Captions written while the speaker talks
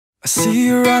I see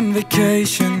you're on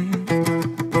vacation.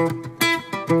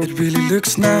 It really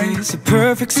looks nice, a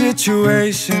perfect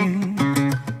situation.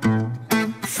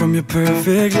 From your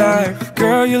perfect life,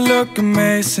 girl, you look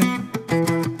amazing.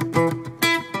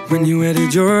 When you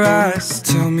edit your eyes,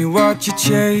 tell me what you're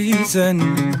chasing.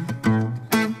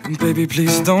 And baby,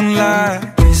 please don't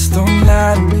lie, please don't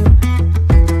lie to me.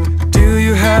 Do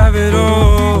you have it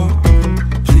all?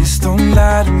 Please don't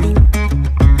lie to me.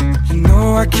 You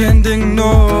know I can't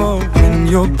ignore when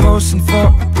you're posing for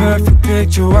a perfect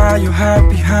picture while you hide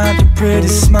behind a pretty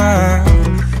smile.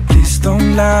 Please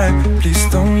don't lie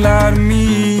to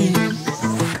me.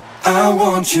 I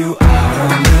want you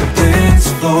out on the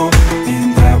dance floor.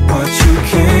 Ain't that what you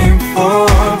came for?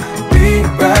 Be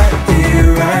right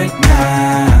here, right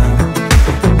now.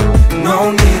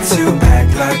 No need to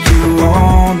act like you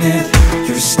own it.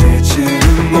 You're staging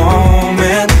a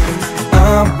moment.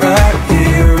 I'm right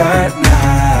here, right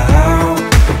now.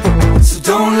 So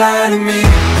don't lie to me.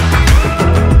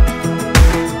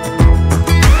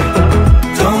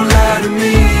 Don't lie to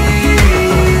me.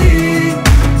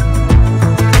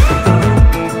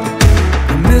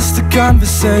 I miss the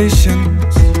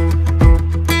conversations,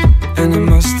 and I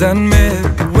must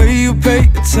admit the way you pay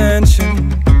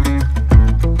attention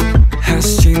has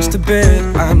changed a bit.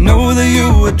 I know that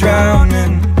you were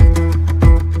drowning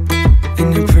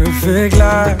in your perfect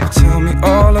life. Tell me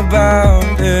all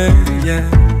about it, yeah.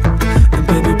 And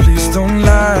baby, please don't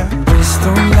lie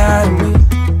to me.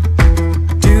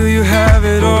 Do you have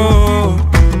it all?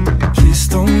 Please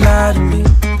don't lie to me.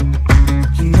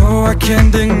 You know I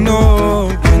can't ignore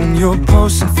when you're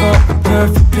posing for a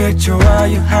perfect picture while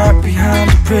you hide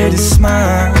behind a pretty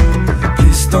smile.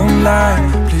 Please don't lie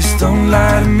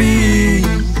to me.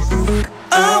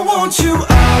 I want you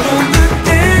out on the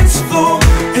dance floor.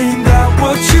 Ain't that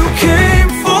what you came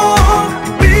for?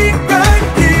 Be right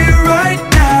here, right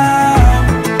now.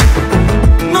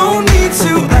 No need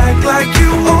to act like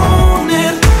you own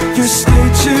it. You're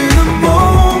staging a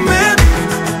moment.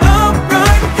 I'm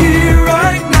right here,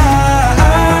 right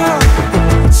now.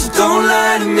 So don't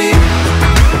lie to me.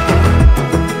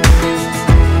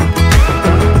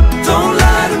 Don't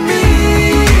lie to me.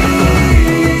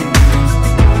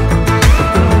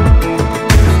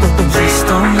 Please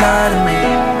don't lie to me.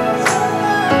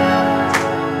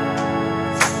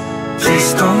 Please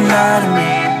don't lie to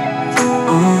me.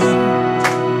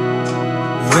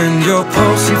 When you're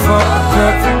posing for a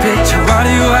perfect picture, why do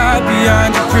you hide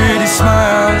behind a pretty smile?